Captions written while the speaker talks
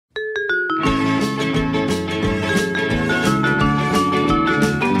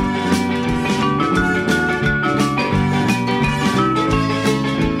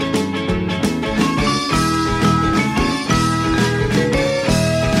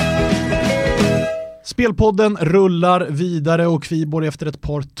Spelpodden rullar vidare och Kviborg efter ett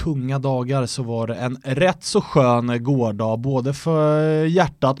par tunga dagar så var det en rätt så skön gårdag både för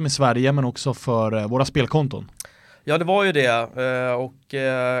hjärtat med Sverige men också för våra spelkonton. Ja, det var ju det och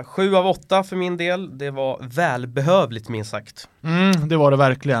 7 av 8 för min del, det var välbehövligt minst sagt. Det var det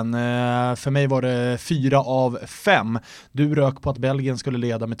verkligen. För mig var det 4 av 5. Du rök på att Belgien skulle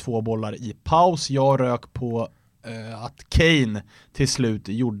leda med 2 bollar i paus. Jag rök på att Kane till slut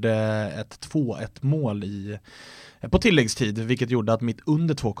gjorde ett 2-1 mål på tilläggstid, vilket gjorde att mitt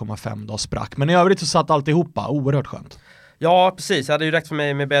under 2,5 då sprack. Men i övrigt så satt alltihopa oerhört skönt. Ja, precis. Det hade ju räckt för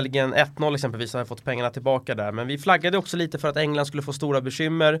mig med Belgien 1-0 exempelvis, så hade jag fått pengarna tillbaka där. Men vi flaggade också lite för att England skulle få stora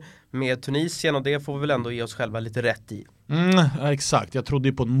bekymmer med Tunisien och det får vi väl ändå ge oss själva lite rätt i. Exakt, jag trodde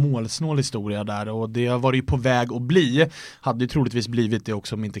ju på en målsnål historia där och det var ju på väg att bli. Hade ju troligtvis blivit det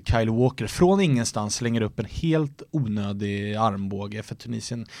också om inte Kyle Walker från ingenstans slänger upp en helt onödig armbåge, för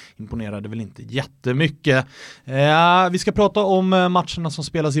Tunisien imponerade väl inte jättemycket. Vi ska prata om matcherna som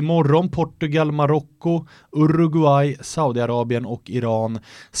spelas imorgon: Portugal, Marocko, Uruguay, Saudiarabien och Iran,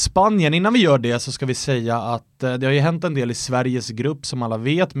 Spanien. Innan vi gör det så ska vi säga att det har ju hänt en del i Sveriges grupp som alla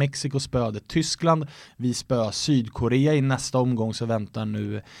vet. Mexiko spöade Tyskland, vi spöade Sydkorea. I nästa omgång så väntar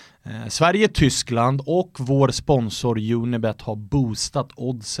nu Sverige-Tyskland och vår sponsor Unibet har boostat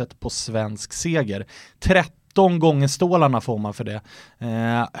oddset på svensk seger. 13 gånger stålarna får man för det.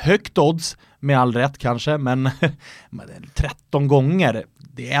 Högt odds, med all rätt kanske, men 13 gånger,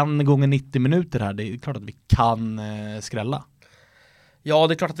 det är 1 gånger 90 minuter här. Det är klart att vi kan skrälla. Ja,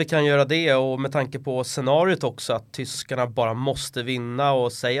 det är klart att vi kan göra det, och med tanke på scenariot också att tyskarna bara måste vinna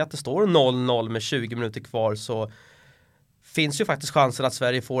och säga att det står 0-0 med 20 minuter kvar, så finns ju faktiskt chansen att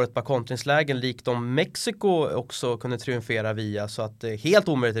Sverige får ett par kontringslägen likt om Mexiko också kunde triumfera via, så att helt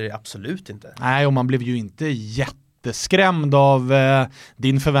omöjligt är det absolut inte. Nej, och man blev ju inte jätteskrämd av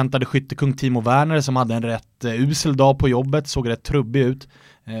din förväntade skyttekung Timo Werner som hade en rätt usel dag på jobbet, såg rätt trubbig ut.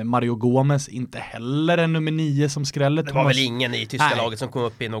 Mario Gomez, inte heller en nummer 9 som skräller. Det var väl ingen i tyska laget som kom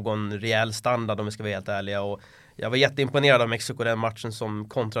upp i någon rejäl standard, om vi ska vara helt ärliga, och jag var jätteimponerad av Mexiko, den matchen som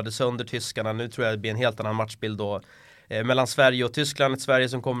kontrade sönder tyskarna. Nu tror jag det blir en helt annan matchbild då mellan Sverige och Tyskland. Ett Sverige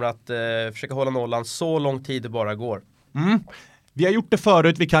som kommer att försöka hålla nollan så lång tid det bara går. Vi har gjort det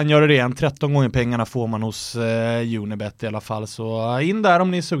förut, vi kan göra det igen. 13 gånger pengarna får man hos Unibet i alla fall. Så in där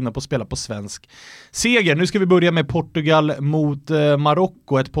om ni är sugna på att spela på svensk seger. Nu ska vi börja med Portugal mot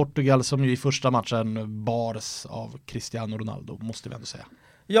Marocko. Ett Portugal som ju i första matchen bars av Cristiano Ronaldo, måste vi ändå säga.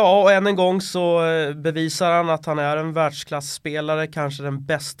 Ja, och än en gång så bevisar han att han är en världsklasspelare, kanske den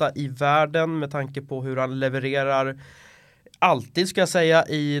bästa i världen med tanke på hur han levererar alltid, ska jag säga,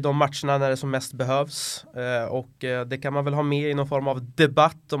 i de matcherna när det som mest behövs. Och det kan man väl ha med i någon form av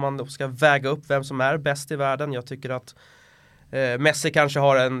debatt om man ska väga upp vem som är bäst i världen. Jag tycker att Messi kanske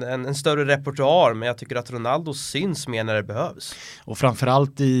har en större repertoar, men jag tycker att Ronaldo syns mer när det behövs. Och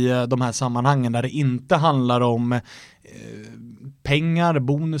framförallt i de här sammanhangen där det inte handlar om pengar,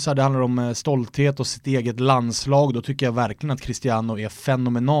 bonusar, det handlar om stolthet och sitt eget landslag, då tycker jag verkligen att Cristiano är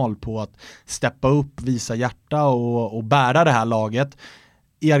fenomenal på att steppa upp, visa hjärta och bära det här laget.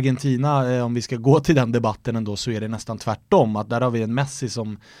 I Argentina, om vi ska gå till den debatten ändå, så är det nästan tvärtom, att där har vi en Messi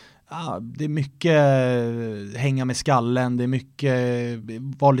som det är mycket hänga med skallen, det är mycket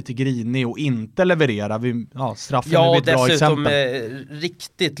vara lite grinig och inte leverera. Straffen är ett bra exempel. Ja, dessutom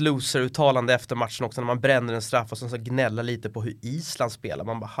riktigt loser-uttalande efter matchen också, när man bränner en straff och sen så gnälla lite på hur Island spelar.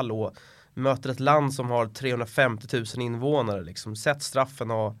 Man bara, hallå, möter ett land som har 350 000 invånare liksom. Sätt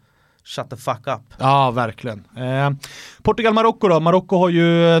straffen och shut the fuck up. Ja, verkligen. Portugal-Marocko då. Marocko har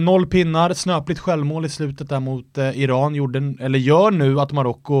ju 0 pinnar, snöpligt självmål i slutet där mot Iran. Gör nu att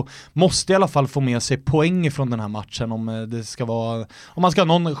Marocko måste i alla fall få med sig poäng från den här matchen om man ska ha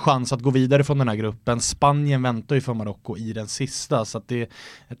någon chans att gå vidare från den här gruppen. Spanien väntar ju för Marocko i den sista, så att det är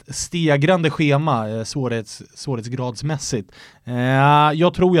ett stegrande schema svårighetsgradsmässigt.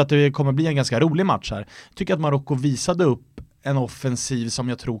 Jag tror ju att det kommer bli en ganska rolig match här. Jag tycker att Marocko visade upp en offensiv som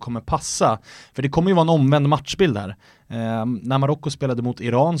jag tror kommer passa. För det kommer ju vara en omvänd matchbild här. När Marocko spelade mot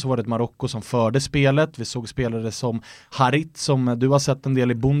Iran så var det ett Marocko som förde spelet. Vi såg spelare som Harit, som du har sett en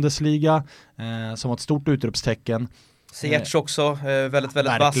del i Bundesliga, som var ett stort utropstecken. Ziyech också, väldigt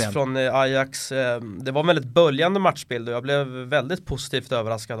vass från Ajax. Det var en väldigt böljande matchbild och jag blev väldigt positivt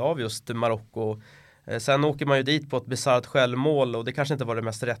överraskad av just Marocko. Sen åker man ju dit på ett bisarrt självmål och det kanske inte var det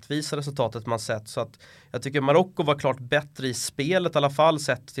mest rättvisa resultatet man sett, så att jag tycker Marocko var klart bättre i spelet i alla fall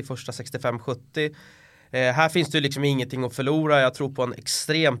sett till första 65-70. Här finns det ju liksom ingenting att förlora. Jag tror på en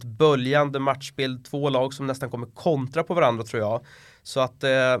extremt böljande matchbild, 2 lag som nästan kommer kontra på varandra tror jag. Så att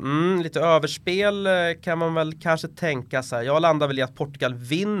lite överspel kan man väl kanske tänka sig. Jag landar väl i att Portugal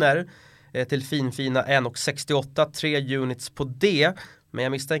vinner. till finfina 1,68, 3 units på det. Men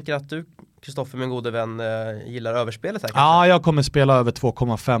jag misstänker att du, Kristoffer, min gode vän, gillar överspelet här kanske? Ja, jag kommer spela över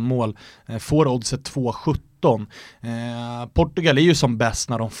 2,5 mål. Får oddset 2,17. Portugal är ju som bäst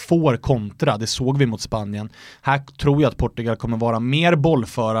när de får kontra, det såg vi mot Spanien. Här tror jag att Portugal kommer vara mer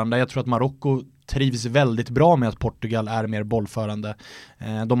bollförande. Jag tror att Marocko trivs väldigt bra med att Portugal är mer bollförande.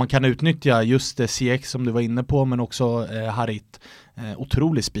 Då man kan utnyttja just CX som du var inne på, men också Harit.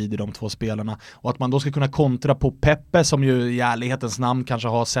 Otrolig speed i de två spelarna. Och att man då ska kunna kontra på Pepe som ju i ärlighetens namn kanske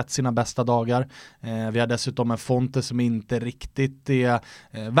har sett sina bästa dagar. Vi har dessutom en Fonte som inte riktigt är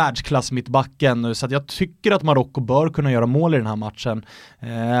världsklass mittbacken. Så att jag tycker att Marocko bör kunna göra mål i den här matchen.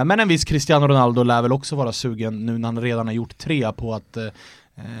 Men en viss Cristiano Ronaldo lär väl också vara sugen nu när han redan har gjort 3 på att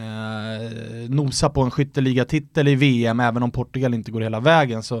nosa på en skytteligatitel i VM, även om Portugal inte går hela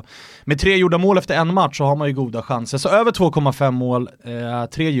vägen. Så med 3 gjorda mål efter en match så har man ju goda chanser. Så över 2,5 mål,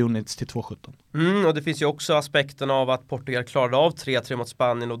 3 units till 2,17. Och det finns ju också aspekten av att Portugal klarade av 3-3 mot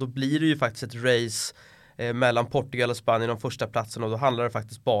Spanien, och då blir det ju faktiskt ett race mellan Portugal och Spanien om första platsen, och då handlar det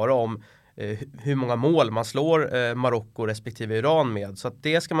faktiskt bara om hur många mål man slår Marocko respektive Iran med. Så att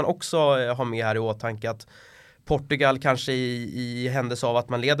det ska man också ha med här i åtanke, att Portugal kanske i händelse av att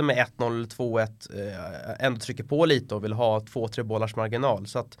man leder med 1-0 eller 2-1 ändå trycker på lite och vill ha 2-3 bollars marginal.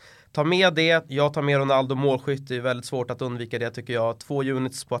 Så att ta med det. Jag tar med Ronaldo målskytt. Det är väldigt svårt att undvika det, tycker jag. 2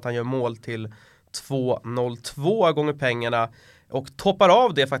 units på att han gör mål till 2,02 gånger pengarna. Och toppar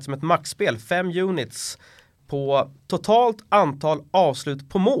av det faktiskt med ett maxspel. 5 units på totalt antal avslut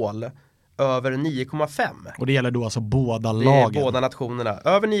på mål över 9,5. Och det gäller då alltså båda lagen. Det är båda nationerna.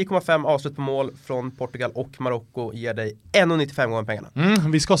 Över 9,5 avslut på mål från Portugal och Marocko ger dig 1,95 gånger pengarna.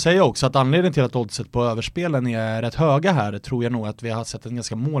 Vi ska säga också att anledningen till att oddset på överspelen är rätt höga här, tror jag nog att vi har sett en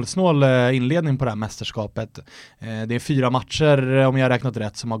ganska målsnål inledning på det här mästerskapet. Det är 4 matcher, om jag har räknat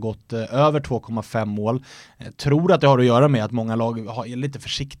rätt, som har gått över 2,5 mål. Tror att det har att göra med att många lag är lite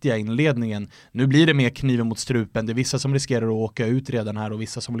försiktiga i inledningen. Nu blir det mer kniven mot strupen. Det är vissa som riskerar att åka ut redan här och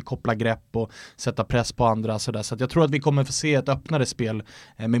vissa som vill koppla grepp och sätta press på andra. Så att jag tror att vi kommer få se ett öppnare spel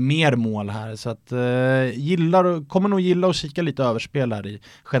med mer mål här. Så att kommer nog gilla att kika lite överspel här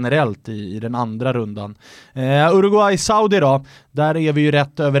generellt i den andra rundan. Uruguay-Saudi då, där är vi ju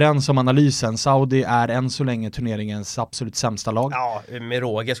rätt överens om analysen. Saudi är än så länge turneringens absolut sämsta lag. Ja, med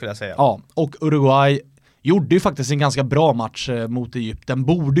råge skulle jag säga. Ja, och Uruguay gjorde ju faktiskt en ganska bra match mot Egypten.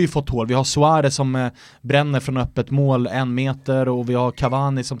 Borde ju fått hål. Vi har Suarez som bränner från öppet mål 1 meter, och vi har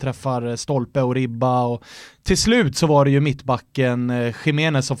Cavani som träffar stolpe och ribba, och till slut så var det ju mittbacken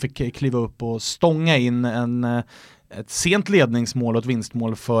Jiménez som fick kliva upp och stånga in ett sent ledningsmål och ett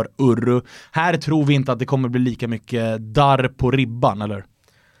vinstmål för Uru. Här tror vi inte att det kommer bli lika mycket darr på ribban, eller?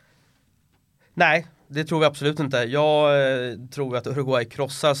 Nej, det tror vi absolut inte. Jag tror att Uruguay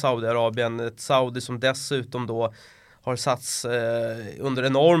krossar Saudiarabien. Ett Saudi som dessutom då har satts under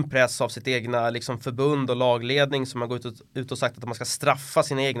enorm press av sitt egna liksom, förbund och lagledning, som har gått ut och sagt att man ska straffa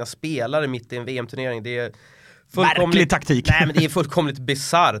sina egna spelare mitt i en VM-turnering. Det är verklig taktik. Nej, men det är fullkomligt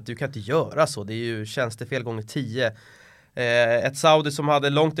bisarrt. Du kan inte göra så. Det är ju tjänstefel gånger 10. Ett Saudi som hade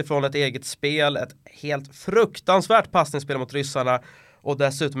långt ifrån ett eget spel, ett helt fruktansvärt passningsspel mot ryssarna, och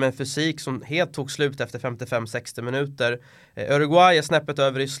dessutom en fysik som helt tog slut efter 55-60 minuter. Uruguay är snäppet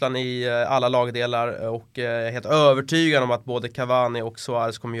över Ryssland i alla lagdelar, och är helt övertygad om att både Cavani och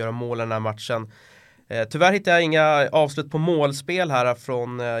Suarez kommer göra mål i den här matchen. Tyvärr hittar jag inga avslut på målspel här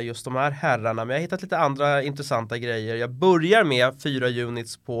från just de här herrarna, men jag har hittat lite andra intressanta grejer. Jag börjar med 4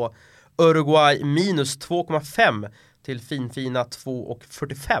 units på Uruguay minus 2,5 till finfina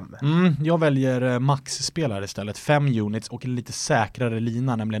 2,45. Jag väljer maxspelare istället. 5 units och en lite säkrare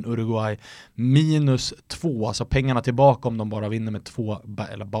lina, nämligen Uruguay minus 2. Alltså pengarna tillbaka om de bara vinner med 2,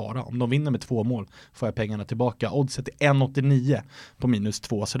 eller bara, om de vinner med 2 mål får jag pengarna tillbaka. Oddset är 1,89 på minus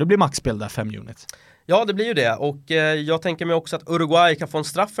 2, så det blir maxspel där, 5 units. Ja, det blir ju det, och jag tänker mig också att Uruguay kan få en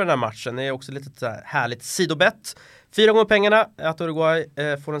straff för den här matchen. Det är också lite härligt sidobett. 4 gånger pengarna att Uruguay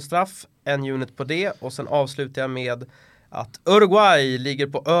får en straff, 1 unit på det, och sen avslutar jag med att Uruguay ligger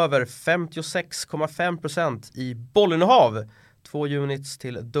på över 56,5% i bollinnehav. 2 units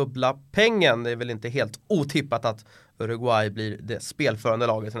till dubbla pengen. Det är väl inte helt otippat att Uruguay blir det spelförande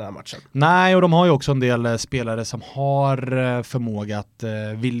laget i den här matchen. Nej, och de har ju också en del spelare som har förmåga att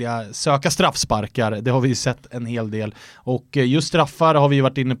vilja söka straffsparkar. Det har vi ju sett en hel del. Och just straffar har vi ju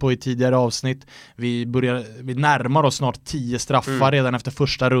varit inne på i tidigare avsnitt. Vi närmar oss snart 10 straffar redan efter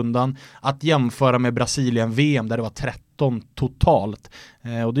första rundan. Att jämföra med Brasilien-VM där det var 13 totalt.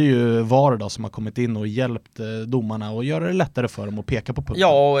 Och det är ju VAR då som har kommit in och hjälpt domarna och göra det lättare för dem att peka på punkten.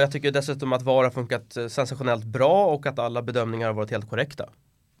 Ja, och jag tycker dessutom att VAR har funkat sensationellt bra och att alla bedömningar har varit helt korrekta.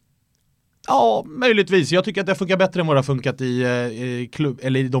 Ja, möjligtvis. Jag tycker att det funkar bättre än vad det har funkat i klubb,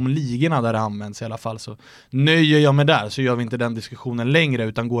 eller i de ligorna där det används i alla fall. Så nöjer jag mig där, så gör vi inte den diskussionen längre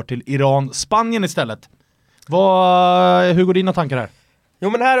utan går till Iran-Spanien istället. Hur går dina tankar här? Jo,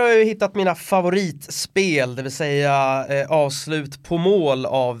 men här har jag ju hittat mina favoritspel, det vill säga avslut på mål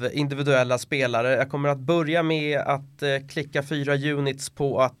av individuella spelare. Jag kommer att börja med att klicka 4 units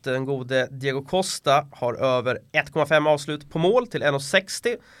på att den gode Diego Costa har över 1,5 avslut på mål till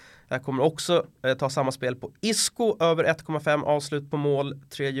 1,60. Jag kommer också ta samma spel på Isco över 1,5 avslut på mål,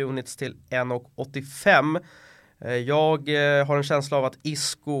 3 units till 1,85. Jag har en känsla av att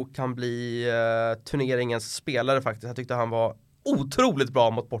Isco kan bli turneringens spelare faktiskt. Jag tyckte han var otroligt bra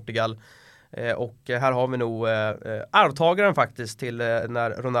mot Portugal. Och här har vi nog arvtagaren faktiskt till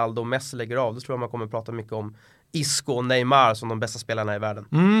när Ronaldo och Messi lägger av. Då tror jag man kommer att prata mycket om Isco och Neymar som de bästa spelarna i världen.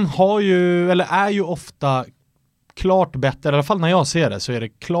 Är ju ofta klart bättre, i alla fall när jag ser det så är det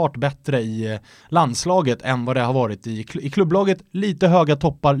klart bättre i landslaget än vad det har varit i klubblaget. Lite höga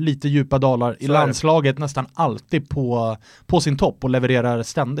toppar, lite djupa dalar. I landslaget nästan alltid på sin topp och levererar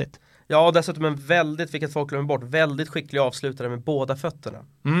ständigt. Ja, och dessutom vilket folk glömmer bort, väldigt skicklig avslutare med båda fötterna.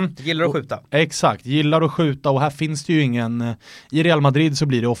 Gillar att skjuta. Exakt, gillar att skjuta, och här finns det ju ingen, i Real Madrid så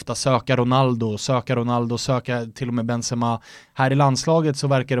blir det ofta söka Ronaldo, söka till och med Benzema. Här i landslaget så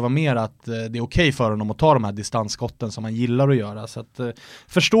verkar det vara mer att det är okej för honom att ta de här distansskotten som han gillar att göra. Så att,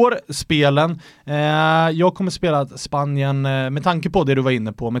 förstår spelen. Jag kommer spela Spanien med tanke på det du var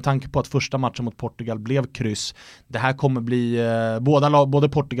inne på, med tanke på att första matchen mot Portugal blev kryss. Det här kommer bli, både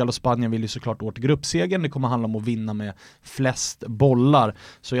Portugal och Spanien vill ju såklart åt gruppsegern. Det kommer handla om att vinna med flest bollar.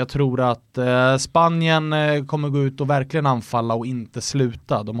 Så jag tror att Spanien kommer gå ut och verkligen anfalla och inte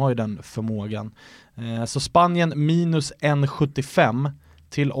sluta. De har ju den förmågan. Så Spanien minus 1,75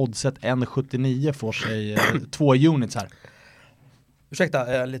 till oddset 1,79 får sig 2 units här.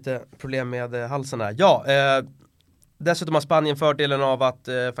 Ursäkta, lite problem med halsen här. Ja, dessutom har Spanien fördelen av att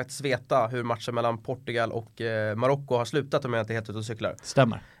faktiskt veta hur matchen mellan Portugal och Marocko har slutat, om jag inte är helt ute och cyklar.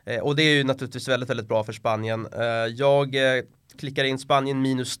 Stämmer. Och det är ju naturligtvis väldigt, väldigt bra för Spanien. Jag klickar in Spanien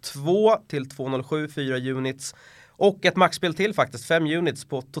minus 2 till 2,07, 4 units. Och ett maxspel till faktiskt, 5 units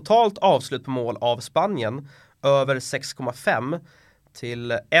på totalt avslut på mål av Spanien. Över 6,5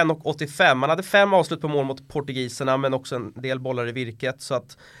 till 1,85. Man hade 5 avslut på mål mot portugiserna, men också en del bollar i virket. Så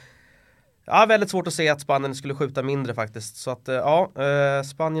att, ja, väldigt svårt att se att Spanien skulle skjuta mindre faktiskt. Så att,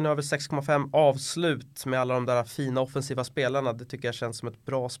 Spanien över 6,5 avslut med alla de där fina offensiva spelarna. Det tycker jag känns som ett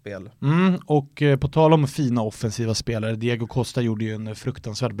bra spel. Och på tal om fina offensiva spelare, Diego Costa gjorde ju en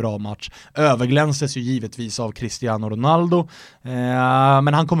fruktansvärt bra match. Överglänses ju givetvis av Cristiano Ronaldo.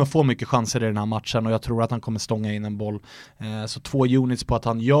 Men han kommer få mycket chanser i den här matchen och jag tror att han kommer stånga in en boll. Så 2 units på att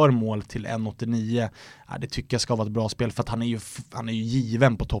han gör mål till 1,89. Det tycker jag ska vara ett bra spel, för att han är ju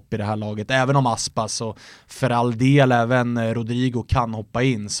given på topp i det här laget. Även om Aspas och för all del även Rodrigo kan hoppa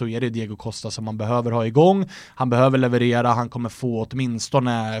in, så är det Diego Costa som man behöver ha igång. Han behöver leverera, han kommer få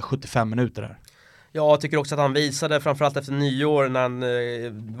åtminstone 75 minuter här. Jag tycker också att han visade, framförallt efter nyår när han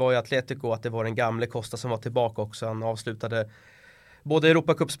var i Atletico, att det var den gamle Costa som var tillbaka också. Han avslutade både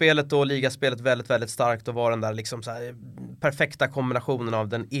Europacupspelet och ligaspelet väldigt, väldigt starkt och var den där liksom så här perfekta kombinationen av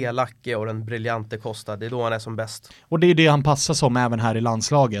den elake och den briljante Costa. Det är då han är som bäst. Och det är det han passar som även här i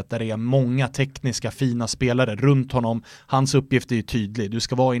landslaget, där det är många tekniska, fina spelare runt honom. Hans uppgift är ju tydlig. Du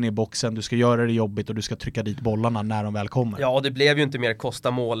ska vara inne i boxen, du ska göra det jobbigt och du ska trycka dit bollarna när de väl kommer. Ja, och det blev ju inte mer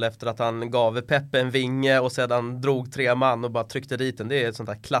Costa-mål efter att han gav Pepe en vinge och sedan drog 3 man och bara tryckte dit den. Det är ett sånt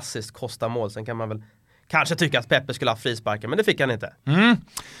där klassiskt Costa-mål. Sen kan man väl kanske tycka att Pepe skulle ha frisparken, men det fick han inte.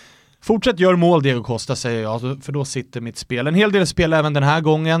 Fortsätt gör mål Diego Costa, säger jag, för då sitter mitt spel. En hel del spel även den här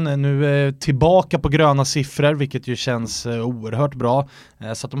gången. Nu tillbaka på gröna siffror, vilket ju känns oerhört bra.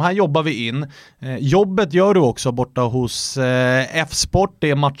 Så att de här jobbar vi in. Jobbet gör du också borta hos F-Sport. Det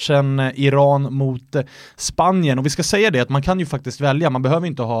är matchen Iran mot Spanien. Och vi ska säga det att man kan ju faktiskt välja. Man behöver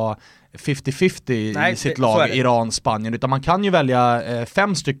inte ha 50-50 i sitt lag, Iran-Spanien, utan man kan ju välja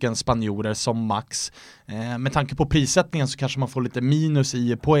 5 stycken spanjorer som max. Med tanke på prissättningen så kanske man får lite minus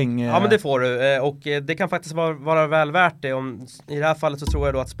i poäng. Ja, men det får du, och det kan faktiskt vara väl värt det. I det här fallet så tror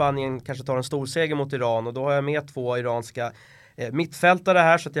jag då att Spanien kanske tar en stor seger mot Iran, och då har jag med 2 iranska mittfältare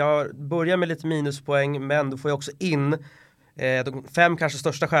här, så att jag börjar med lite minuspoäng, men då får jag också in de 5 kanske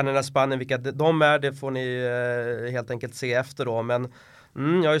största stjärnorna i Spanien. Vilka de är, det får ni helt enkelt se efter då, men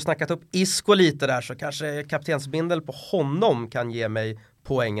jag har ju snackat upp Isco lite där, så kanske kaptensbindel på honom kan ge mig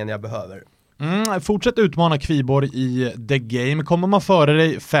poängen jag behöver. Fortsätt utmana Kviborg i The Game. Kommer man före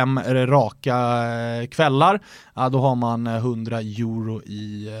dig 5 raka kvällar, då har man 100 euro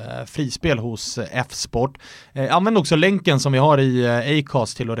i frispel hos F-sport. Använd också länken som vi har i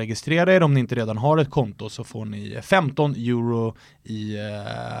Acast till att registrera er. Om ni inte redan har ett konto så får ni 15 euro i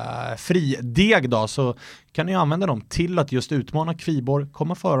frideg då, så kan ni använda dem till att just utmana Kviborg,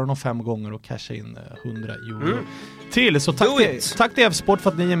 komma före honom 5 gånger och casha in 100 euro till. Så tack till F-sport för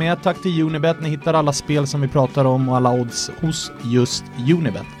att ni är med, tack till Unibet, ni hittar alla spel som vi pratar om och alla odds hos just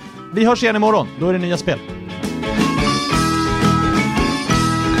Unibet. Vi hörs igen imorgon, då är det nya spel.